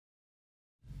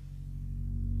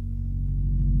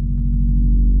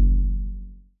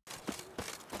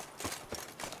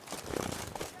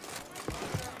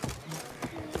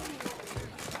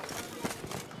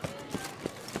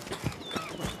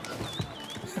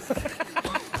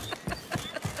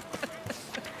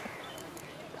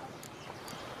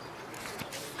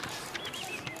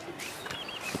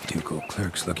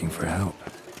clerks looking for help.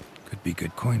 Could be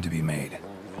good coin to be made.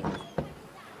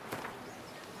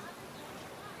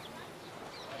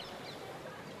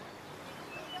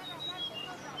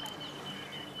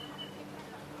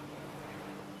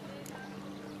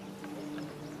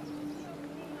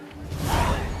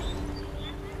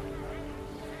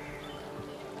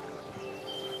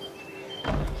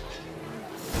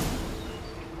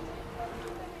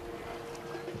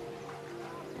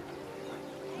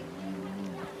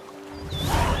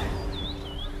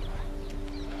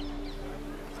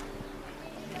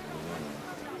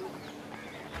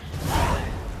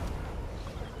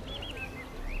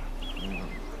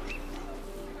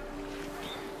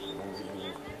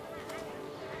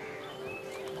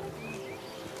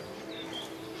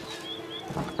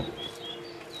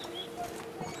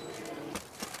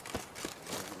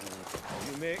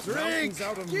 Drink!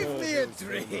 Give me a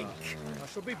drink! I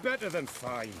shall be better than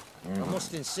fine. I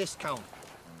must insist, Count.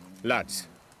 Lads,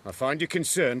 I find your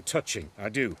concern touching, I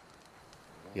do.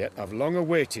 Yet I've long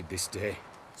awaited this day.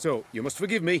 So, you must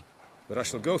forgive me, but I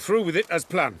shall go through with it as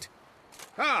planned.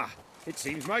 Ah! It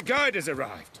seems my guide has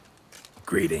arrived.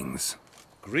 Greetings.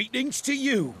 Greetings to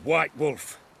you, White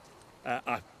Wolf.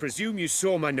 I presume you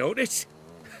saw my notice?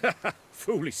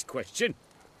 Foolish question.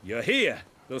 You're here,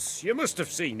 thus you must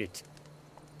have seen it.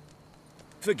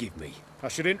 Forgive me, I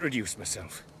should introduce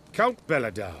myself. Count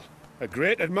Beledal, a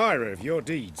great admirer of your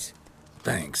deeds.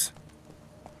 Thanks.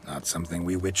 Not something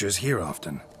we witchers hear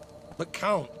often. But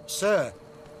Count, sir,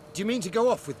 do you mean to go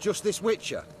off with just this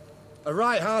witcher? A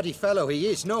right hardy fellow he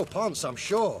is, no ponce, I'm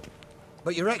sure.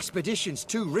 But your expedition's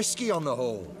too risky on the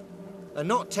whole. And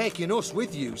not taking us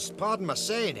with you's, pardon my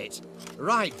saying it,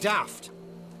 right daft.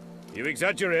 You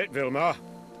exaggerate, Vilmar.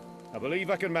 I believe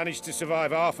I can manage to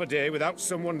survive half a day without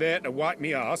someone there to wipe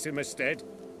me arse in my stead.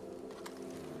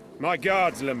 My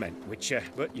guards lament, Witcher,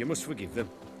 but you must forgive them.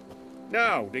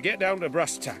 Now, to get down to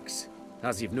brass tacks.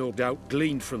 As you've no doubt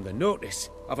gleaned from the notice,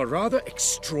 I've a rather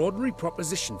extraordinary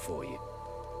proposition for you.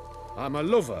 I'm a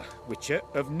lover, Witcher,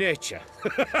 of nature.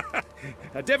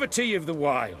 A devotee of the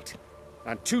wild.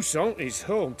 And Toussaint is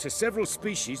home to several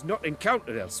species not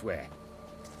encountered elsewhere.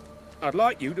 I'd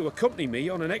like you to accompany me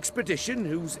on an expedition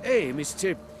whose aim is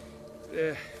to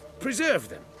preserve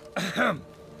them.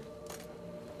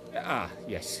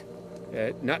 Yes.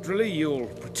 Naturally, you'll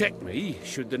protect me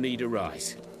should the need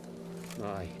arise.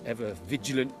 My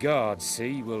ever-vigilant guards,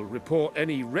 see, will report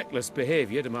any reckless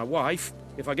behaviour to my wife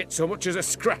if I get so much as a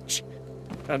scratch.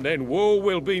 And then woe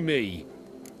will be me.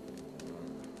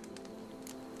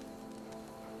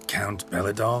 Count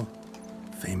Beledal?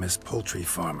 Famous poultry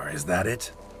farmer, is that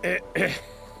it?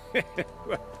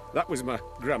 Well, that was my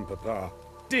grandpapa.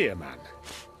 Dear man.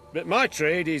 But my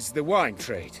trade is the wine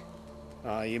trade.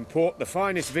 I import the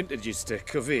finest vintages to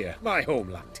Kovir, my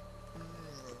homeland.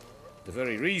 The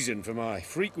very reason for my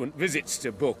frequent visits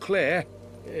to Beauclair,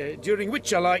 during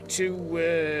which I like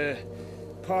to,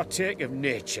 partake of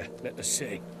nature, let us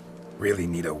say. Really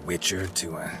need a witcher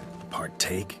to,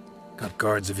 partake? Got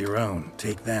guards of your own.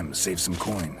 Take them, save some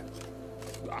coin.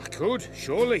 I could,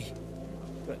 surely.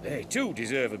 But they too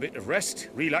deserve a bit of rest,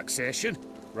 relaxation.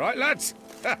 Right, lads?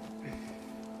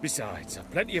 Besides, I've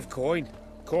plenty of coin.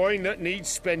 Coin that needs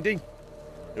spending.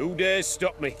 Who dares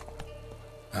stop me?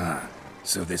 Ah,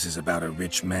 so this is about a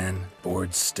rich man,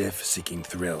 bored stiff, seeking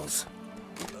thrills.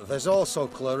 There's also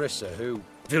Clarissa, who...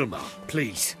 Vilmar,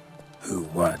 please. Who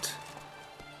what?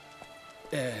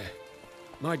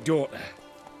 My daughter.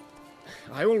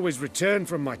 I always return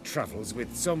from my travels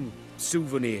with some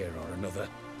souvenir or another.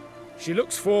 She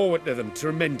looks forward to them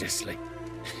tremendously.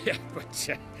 But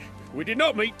we did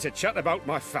not meet to chat about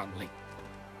my family.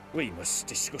 We must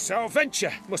discuss our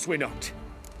venture, must we not?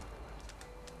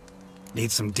 Need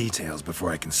some details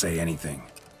before I can say anything.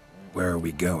 Where are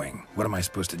we going? What am I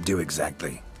supposed to do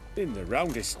exactly? In the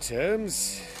roundest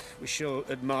terms, we shall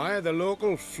admire the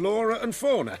local flora and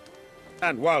fauna.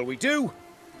 And while we do,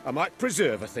 I might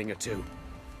preserve a thing or two.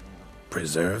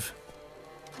 Preserve?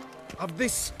 Of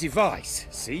this device,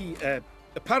 see, a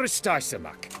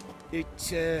peristysomac. It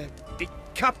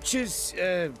captures,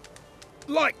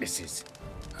 likenesses.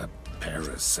 A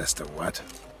paracesta what?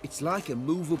 It's like a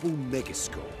movable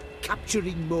megascope,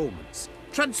 capturing moments,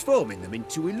 transforming them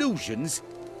into illusions,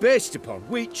 Based upon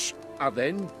which, I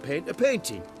then paint a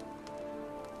painting.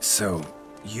 So,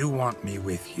 you want me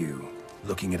with you,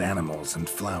 looking at animals and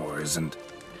flowers and...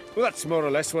 Well, that's more or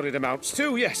less what it amounts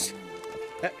to, yes.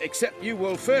 Except you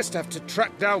will first have to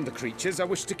track down the creatures I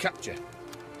wish to capture.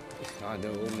 I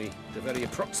know only the very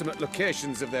approximate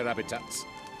locations of their habitats.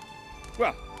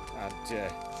 Well,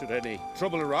 and should any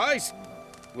trouble arise,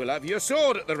 we'll have your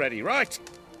sword at the ready, right?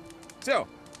 So,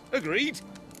 agreed?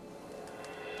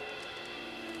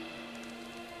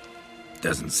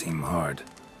 Doesn't seem hard.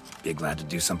 Be glad to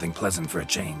do something pleasant for a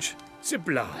change.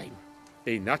 Sublime.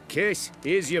 In that case,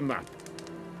 here's your map.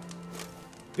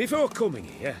 Before coming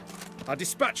here, I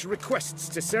dispatched requests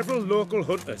to several local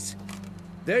hunters.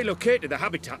 They located the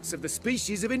habitats of the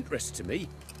species of interest to me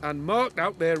and marked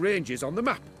out their ranges on the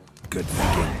map. Good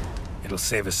thinking. It'll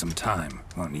save us some time.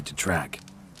 Won't need to track.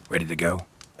 Ready to go?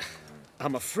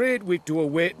 I'm afraid we've to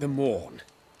await the morn.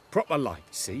 Proper light,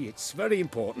 see? It's very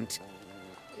important.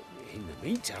 In the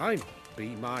meantime, be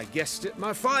my guest at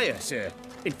my fire, sir.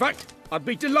 In fact, I'd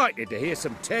be delighted to hear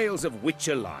some tales of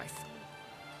Witcher life.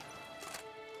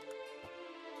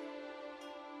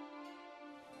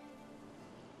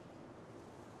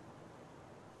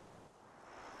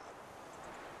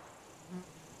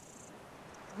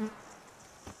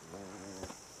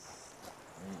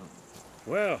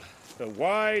 Well, the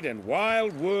wide and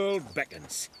wild world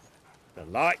beckons. The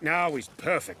light now is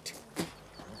perfect.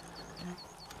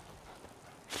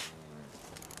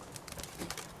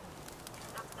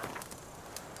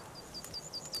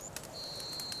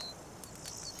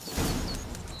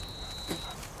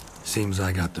 Seems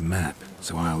I got the map,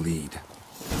 so I'll lead.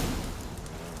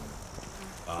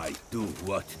 I do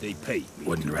what they pay me.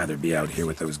 Wouldn't rather be out here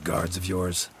with those guards of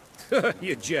yours?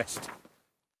 You jest.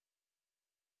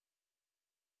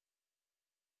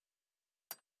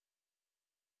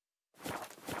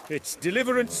 It's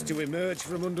deliverance to emerge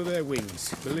from under their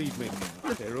wings. Believe me,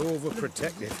 they're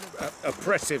overprotective,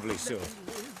 oppressively so.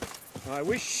 I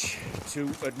wish to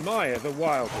admire the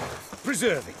wildlife,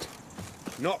 preserve it,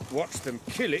 not watch them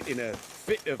kill it in a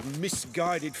fit of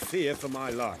misguided fear for my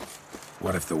life.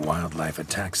 What if the wildlife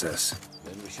attacks us?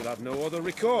 Then we shall have no other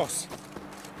recourse.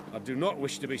 I do not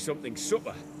wish to be something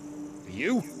supper. Do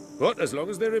you? But as long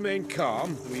as they remain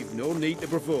calm, we've no need to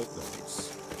provoke them.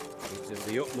 It's of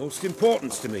the utmost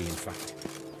importance to me, in fact.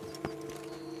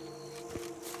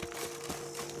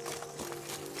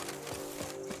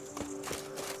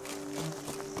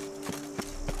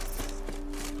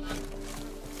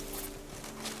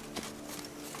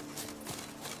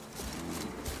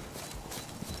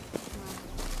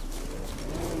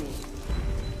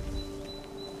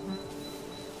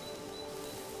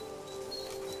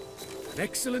 An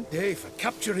excellent day for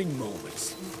capturing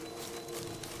moments.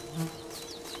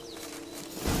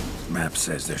 Map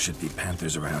says there should be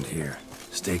panthers around here.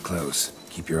 Stay close.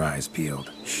 Keep your eyes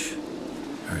peeled. Shh.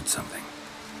 Heard something.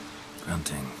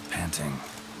 Grunting, panting.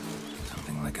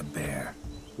 Something like a bear.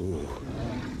 Ooh.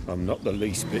 I'm not the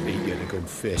least bit eager to come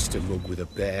face to mug with a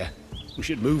bear. We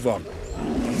should move on.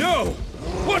 No!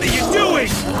 What are you doing?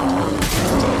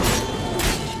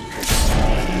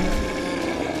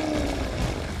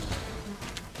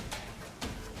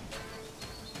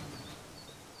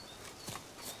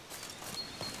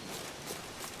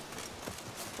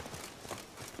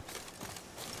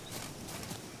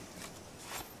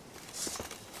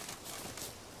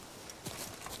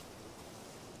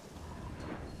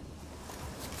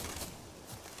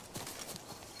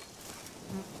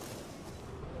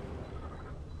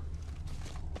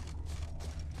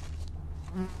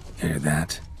 Hear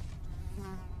that?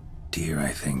 Deer, I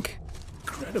think.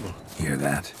 Incredible. Hear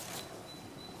that?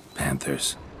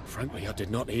 Panthers. Frankly, I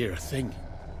did not hear a thing.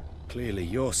 Clearly,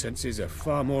 your senses are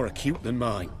far more acute than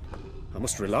mine. I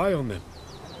must rely on them.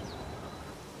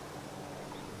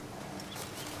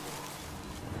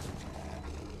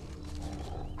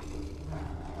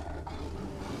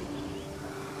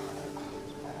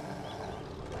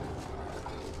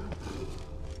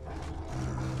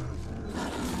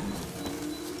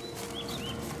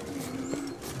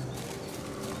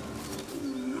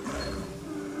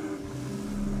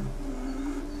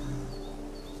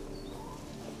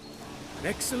 An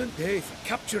excellent day for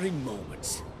capturing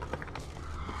moments.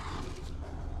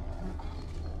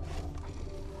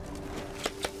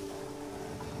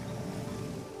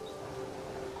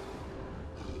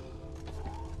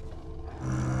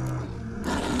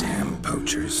 Damn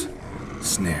poachers.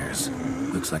 Snares.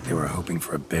 Looks like they were hoping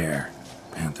for a bear.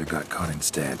 Panther got caught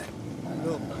instead.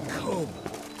 Look, come.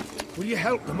 Will you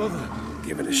help the mother?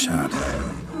 Give it a shot.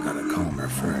 Gotta calm her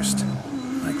first.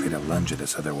 Likely to lunge at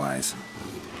us otherwise.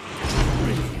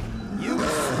 You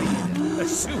freed a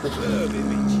superb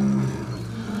image.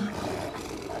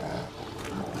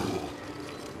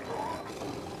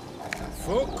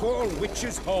 Folk call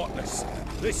witches heartless.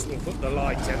 This will put the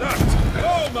light to that.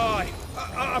 Oh my!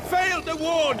 I failed to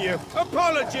warn you.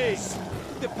 Apologies.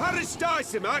 The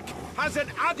Paristicimac has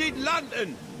an added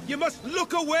lantern. You must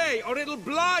look away or it'll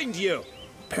blind you.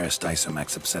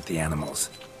 Paristicimacs upset the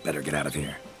animals. Better get out of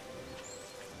here.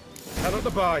 Cannot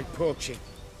abide poaching.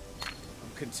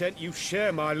 I'm content you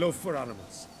share my love for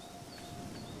animals.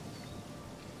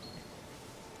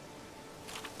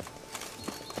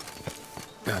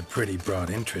 Got pretty broad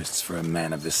interests for a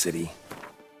man of the city.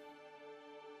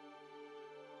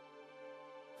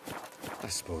 I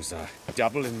suppose I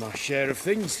dabble in my share of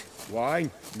things. Wine,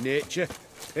 nature,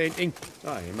 painting.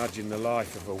 I imagine the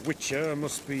life of a witcher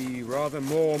must be rather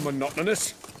more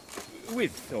monotonous.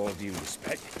 With all due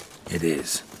respect. It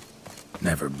is.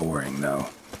 Never boring, though.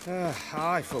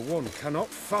 I, for one, cannot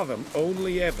fathom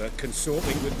only ever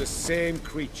consorting with the same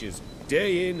creatures,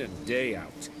 day in and day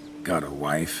out. Got a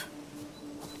wife?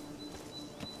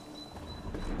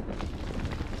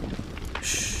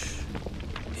 Shh.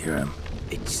 Hear him?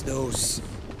 It's those...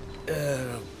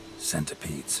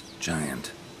 Centipedes.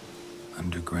 Giant.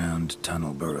 Underground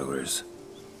tunnel burrowers.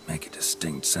 Make a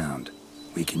distinct sound.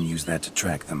 We can use that to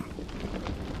track them.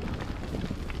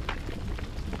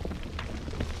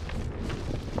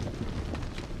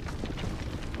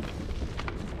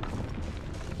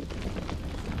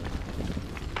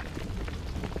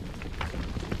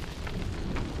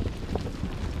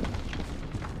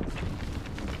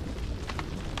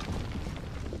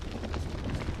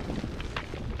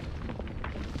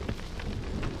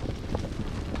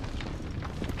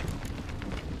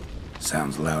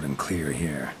 Sounds loud and clear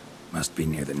here. Must be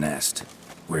near the nest.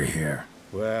 We're here.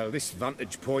 Well, this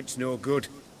vantage point's no good.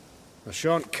 I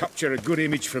shan't capture a good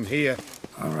image from here.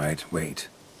 All right, wait.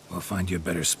 We'll find you a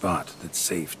better spot that's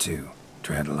safe, too.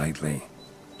 Tread lightly.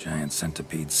 Giant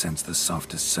centipedes sense the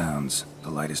softest sounds, the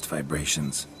lightest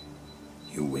vibrations.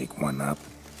 You wake one up,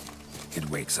 it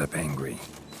wakes up angry.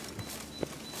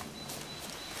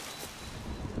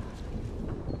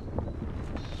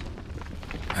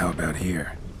 How about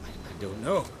here? I don't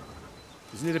know.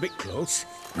 Isn't it a bit close?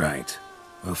 Right.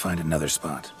 We'll find another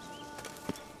spot.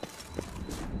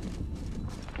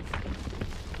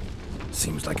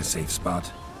 Seems like a safe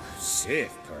spot.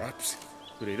 Safe, perhaps.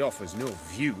 But it offers no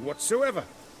view whatsoever.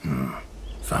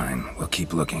 Fine. We'll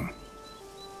keep looking.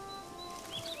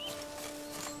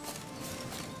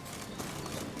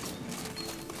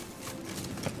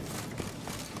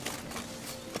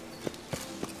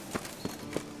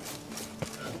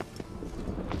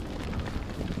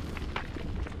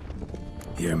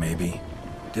 Here, maybe?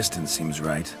 Distance seems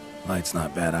right. Light's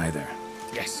not bad either.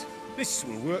 Yes, this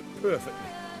will work perfectly.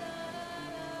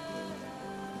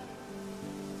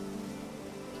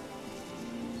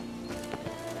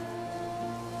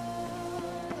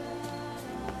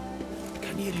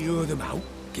 Can you lure them out?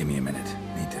 Give me a minute.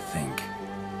 Need to think.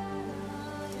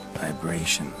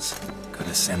 Vibrations.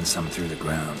 Gotta send some through the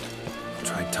ground.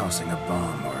 Try tossing a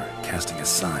bomb or casting a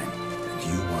sign. And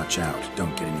you watch out.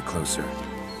 Don't get any closer.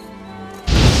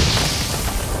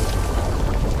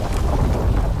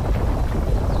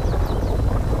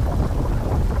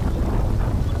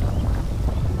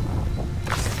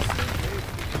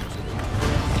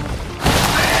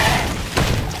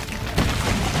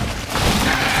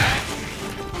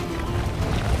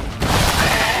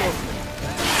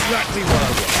 Exactly what I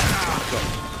want.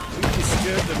 We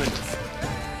disturbed them enough.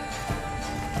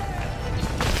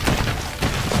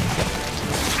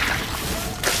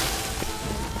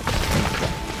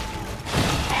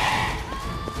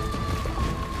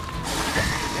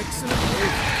 Excellent way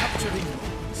of capturing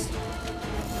moments.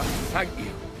 Thank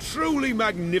you. Truly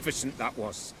magnificent that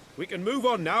was. We can move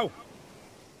on now.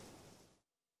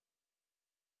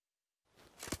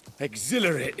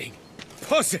 Exhilarating.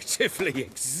 Positively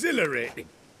exhilarating.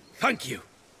 Thank you.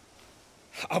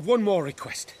 I've one more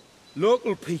request.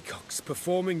 Local peacocks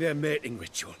performing their mating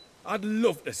ritual. I'd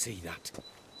love to see that.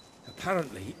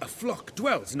 Apparently, a flock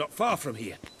dwells not far from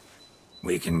here.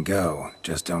 We can go.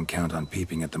 Just don't count on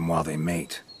peeping at them while they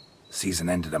mate. Season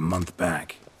ended a month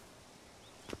back.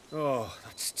 Oh,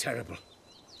 that's terrible.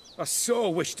 I so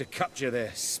wish to capture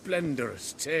their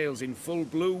splendorous tails in full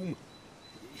bloom.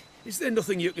 Is there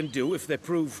nothing you can do if they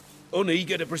prove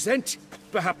uneager to present?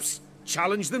 Perhaps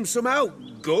challenge them somehow?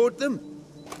 Goad them?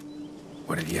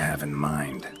 What did you have in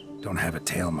mind? Don't have a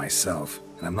tail myself,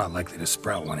 and I'm not likely to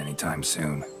sprout one anytime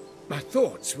soon. My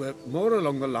thoughts were more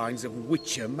along the lines of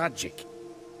witcher magic.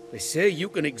 They say you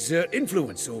can exert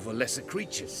influence over lesser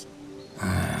creatures.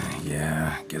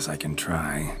 Yeah, guess I can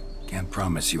try. Can't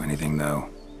promise you anything, though.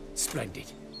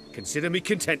 Splendid. Consider me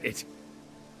contented.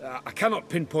 I cannot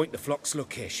pinpoint the flock's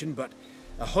location, but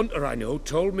a hunter I know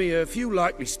told me a few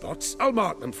likely spots. I'll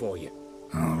mark them for you.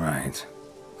 All right.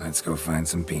 Let's go find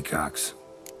some peacocks.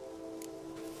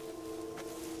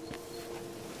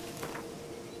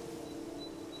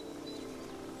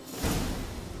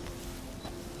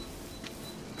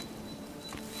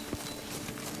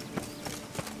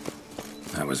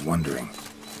 I was wondering,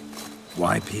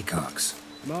 why peacocks?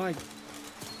 My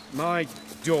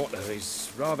daughter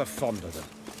is rather fond of them.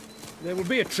 There will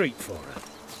be a treat for her.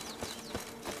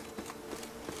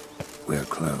 We're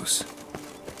close.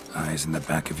 Eyes in the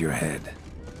back of your head.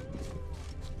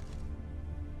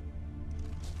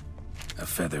 A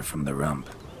feather from the rump,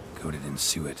 coated in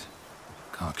suet.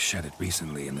 Cock shed it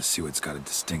recently and the suet's got a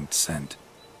distinct scent.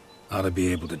 Ought to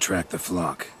be able to track the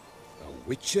flock. A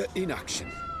witcher in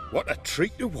action. What a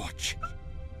treat to watch.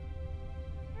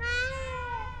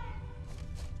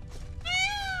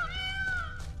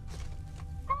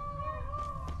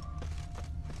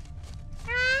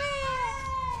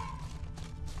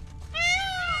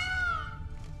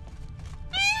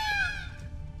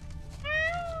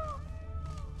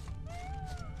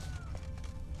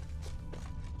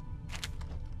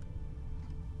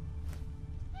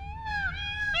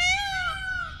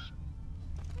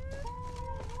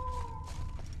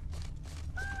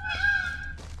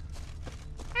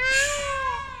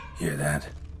 Hear that?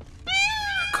 They're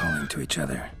calling to each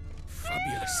other.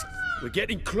 Fabulous. We're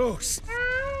getting close.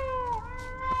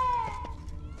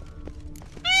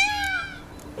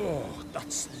 Oh,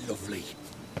 that's lovely.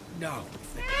 Now,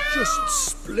 if they could just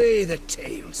splay the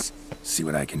tails. See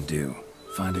what I can do.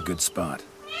 Find a good spot.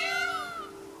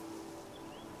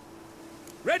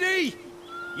 Ready?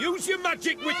 Use your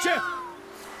magic, Witcher!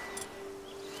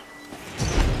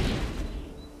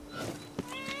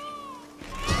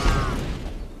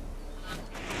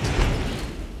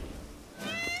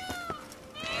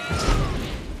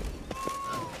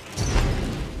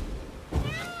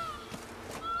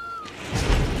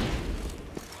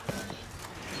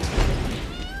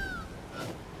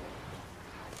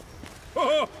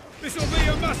 Oh, this'll be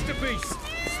a masterpiece!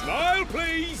 Smile,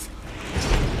 please!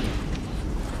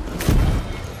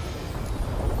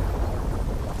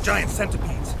 Giant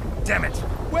centipedes. Damn it.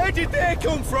 Where did they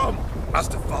come from?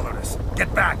 Must have followed us.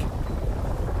 Get back.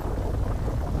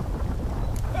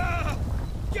 Ah!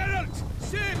 Geralt!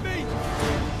 Save me!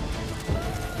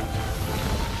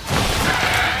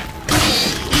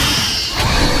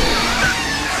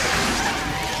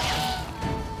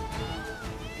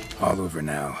 All over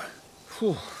now.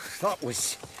 Whew, that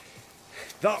was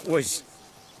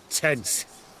tense.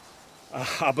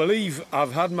 I believe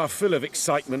I've had my fill of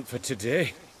excitement for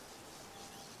today.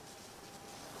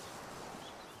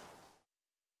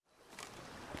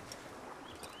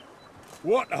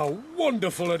 What a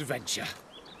wonderful adventure.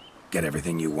 Get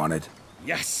everything you wanted?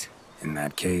 Yes. In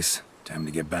that case, time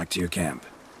to get back to your camp.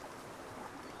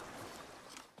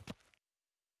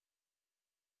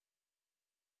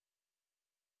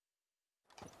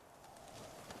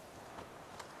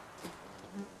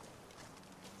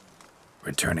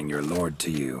 Returning your lord to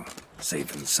you,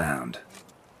 safe and sound.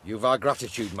 You've our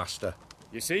gratitude, Master.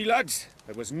 You see, lads,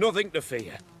 there was nothing to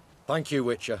fear. Thank you,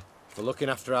 Witcher, for looking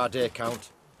after our dear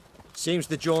Count. Seems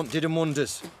the jaunt did 'em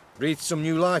wonders. Breathed some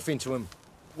new life into him.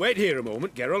 Wait here a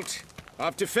moment, Geralt. I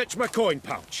have to fetch my coin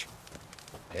pouch.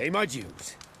 Pay my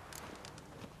dues.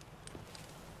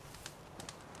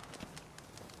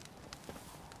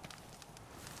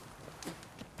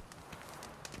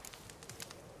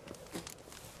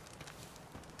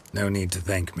 No need to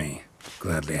thank me.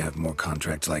 Gladly have more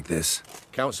contracts like this.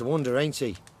 Count's a wonder, ain't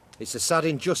he? It's a sad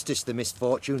injustice, the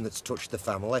misfortune that's touched the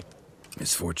family.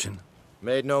 Misfortune?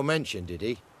 Made no mention, did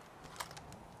he?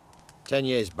 10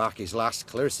 years back, his lass,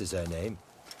 Clarissa's her name,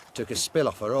 took a spill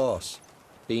off her horse.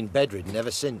 Been bedridden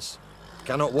ever since.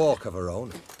 Cannot walk of her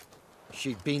own.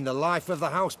 She'd been the life of the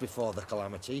house before the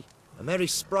calamity. A merry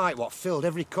sprite what filled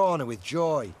every corner with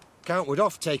joy. Count would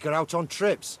oft take her out on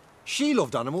trips. She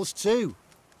loved animals too.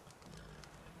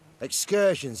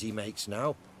 Excursions he makes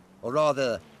now, or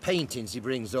rather, paintings he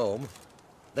brings home.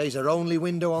 They's her only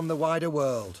window on the wider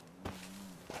world.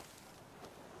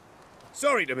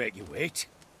 Sorry to make you wait.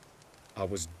 I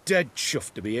was dead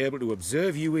chuffed to be able to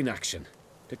observe you in action.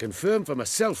 To confirm for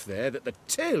myself there that the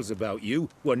tales about you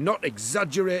were not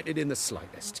exaggerated in the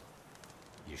slightest.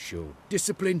 You showed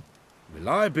discipline,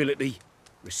 reliability,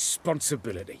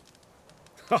 responsibility.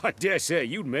 I dare say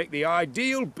you'd make the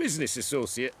ideal business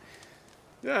associate.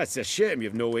 It's a shame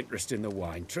you've no interest in the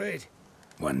wine trade.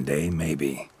 One day,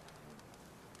 maybe.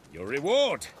 Your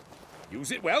reward.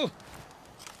 Use it well.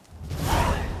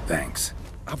 Thanks.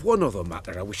 I've one other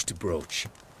matter I wish to broach.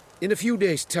 In a few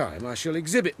days' time, I shall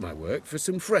exhibit my work for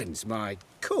some friends, my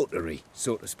coterie,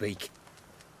 so to speak.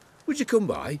 Would you come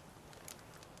by?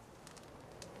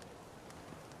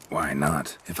 Why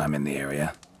not, if I'm in the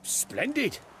area?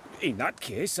 Splendid. In that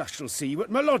case, I shall see you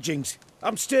at my lodgings.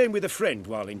 I'm staying with a friend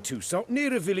while in Toussaint,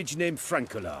 near a village named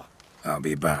Francolar. I'll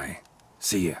be by.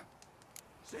 See ya.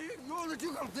 See, you're the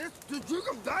Duke of this, the Duke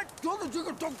of that, you're the Duke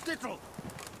of Dom Tittle.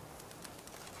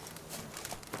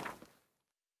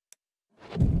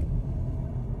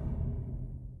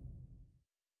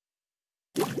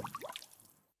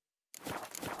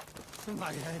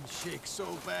 My hand shakes so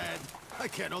bad, I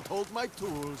cannot hold my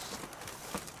tools.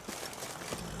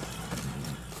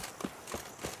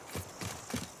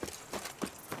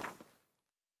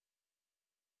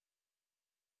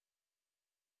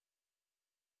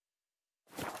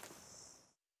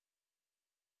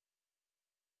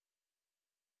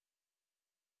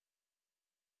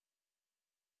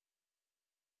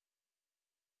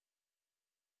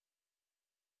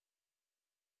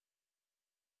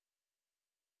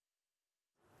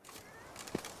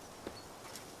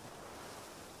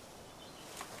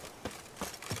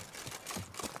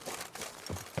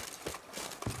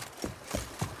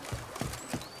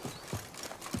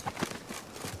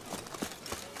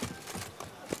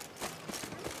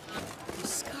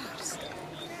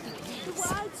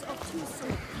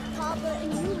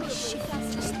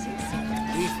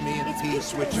 Leave me in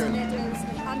peace, Witcher. Meadows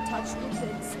and untouched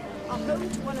woodlands are home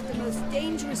to one of the most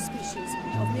dangerous species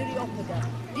of Myriopode,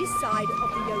 this side of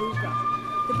the Yaruga.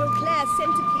 The Beauclair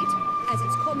centipede, as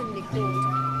it's commonly called,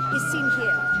 is seen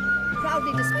here,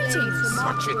 proudly displaying its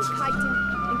remarkable chitin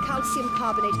and calcium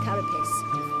carbonate carapace.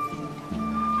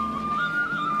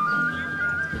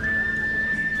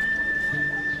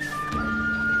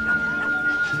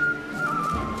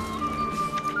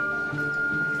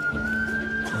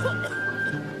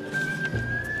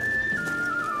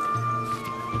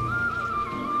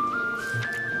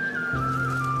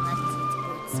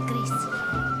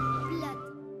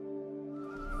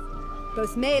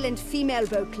 Both male and female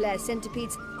Beauclair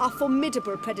centipedes are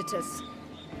formidable predators.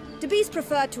 The bees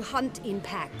prefer to hunt in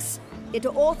packs, yet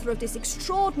the author of this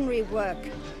extraordinary work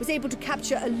was able to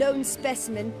capture a lone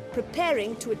specimen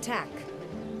preparing to attack.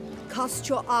 Cast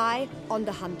your eye on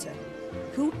the hunter,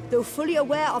 who, though fully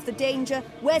aware of the danger,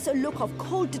 wears a look of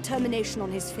cold determination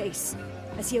on his face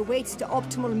as he awaits the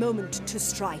optimal moment to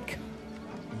strike.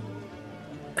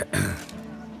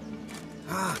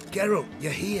 Ah, Geralt,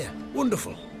 you're here.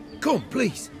 Wonderful. Come,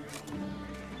 please.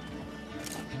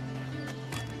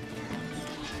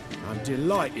 I'm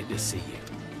delighted to see you.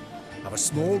 I've a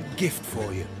small gift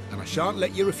for you, and I shan't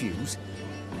let you refuse.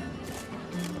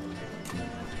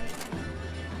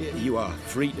 You are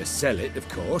free to sell it, of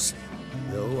course,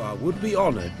 though I would be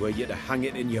honoured were you to hang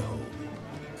it in your home.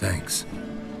 Thanks.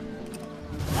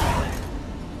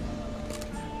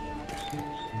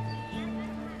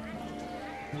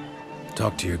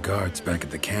 Talked to your guards back at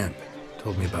the camp.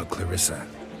 Told me about Clarissa.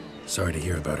 Sorry to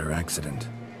hear about her accident.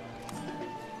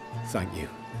 Thank you.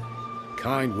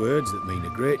 Kind words that mean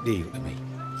a great deal to me.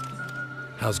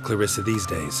 How's Clarissa these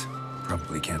days?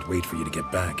 Probably can't wait for you to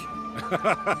get back.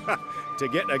 To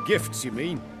get her gifts, you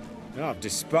mean? I've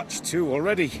dispatched 2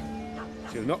 already.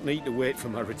 She'll not need to wait for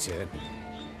my return.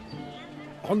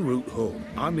 En route home,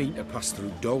 I mean to pass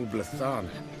through Dol Blathana.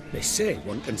 They say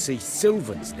one can see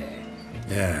Sylvans there.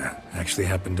 Yeah, actually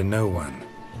happen to know one.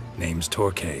 Name's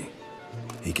Torquay.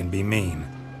 He can be mean,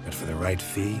 but for the right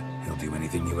fee, he'll do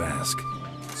anything you ask.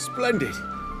 Splendid.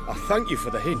 I thank you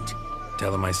for the hint.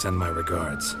 Tell him I send my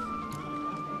regards.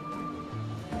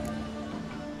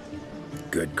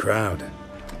 Good crowd.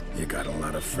 You got a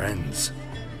lot of friends.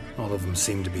 All of them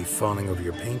seem to be fawning over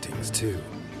your paintings, too.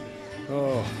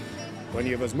 Oh, when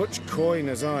you've as much coin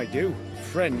as I do,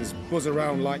 friends buzz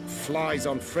around like flies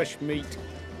on fresh meat.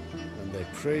 And they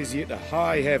praise you to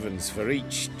high heavens for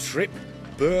each trip,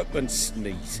 burp and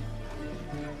sneeze.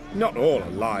 Not all are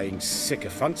lying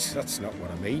sycophants, that's not what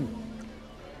I mean.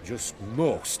 Just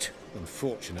most,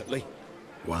 unfortunately.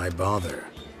 Why bother?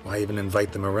 Why even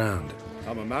invite them around?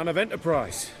 I'm a man of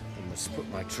enterprise, and must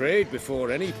put my trade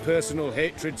before any personal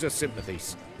hatreds or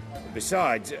sympathies.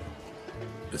 Besides...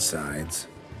 Besides?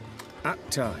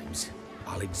 At times,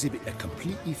 I'll exhibit a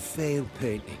completely failed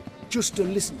painting, just to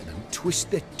listen to them twist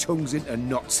their tongues into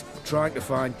knots, trying to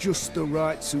find just the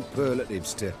right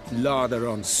superlatives to lather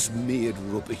on smeared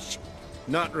rubbish.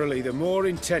 Naturally, the more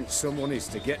intent someone is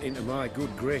to get into my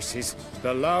good graces,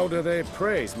 the louder they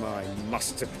praise my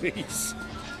masterpiece.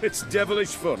 It's devilish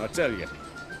fun, I tell you.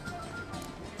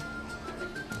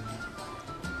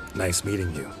 Nice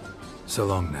meeting you. So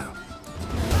long now.